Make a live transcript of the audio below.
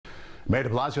Mayor de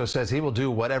Blasio says he will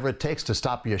do whatever it takes to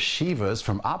stop yeshivas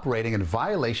from operating in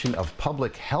violation of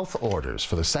public health orders.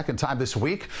 For the second time this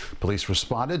week, police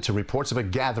responded to reports of a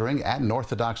gathering at an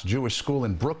Orthodox Jewish school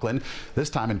in Brooklyn, this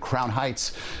time in Crown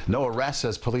Heights. No arrests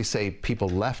as police say people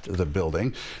left the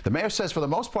building. The mayor says for the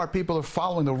most part people are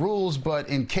following the rules, but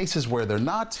in cases where they're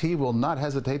not, he will not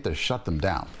hesitate to shut them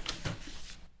down.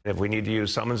 If we need to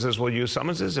use summonses, we'll use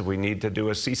summonses. If we need to do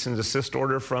a cease and desist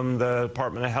order from the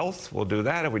Department of Health, we'll do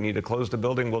that. If we need to close the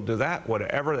building, we'll do that.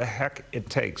 Whatever the heck it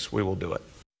takes, we will do it.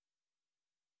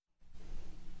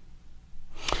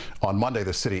 On Monday,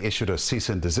 the city issued a cease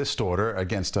and desist order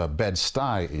against a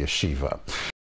Bed-Stuy yeshiva.